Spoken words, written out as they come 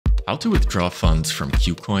How to withdraw funds from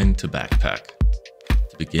KUCOIN to Backpack.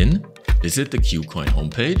 To begin, visit the KUCOIN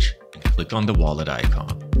homepage and click on the wallet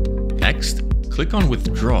icon. Next, click on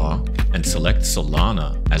Withdraw and select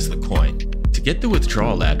Solana as the coin. To get the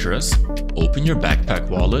withdrawal address, open your Backpack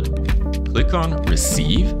wallet, click on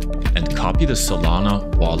Receive, and copy the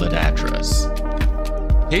Solana wallet address.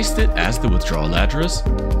 Paste it as the withdrawal address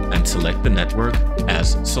and select the network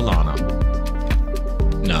as Solana.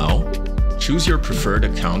 Now, choose your preferred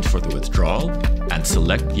account for the withdrawal and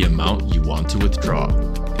select the amount you want to withdraw.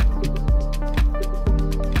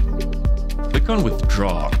 Click on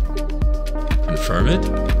Withdraw, confirm it,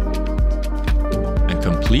 and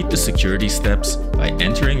complete the security steps by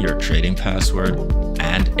entering your trading password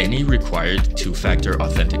and any required two-factor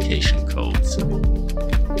authentication codes.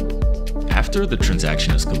 After the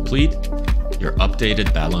transaction is complete, your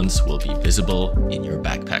updated balance will be visible in your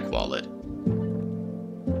Backpack wallet.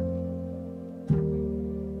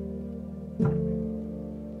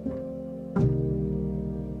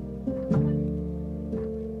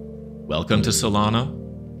 Welcome to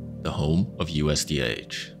Solana, the home of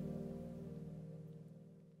USDH.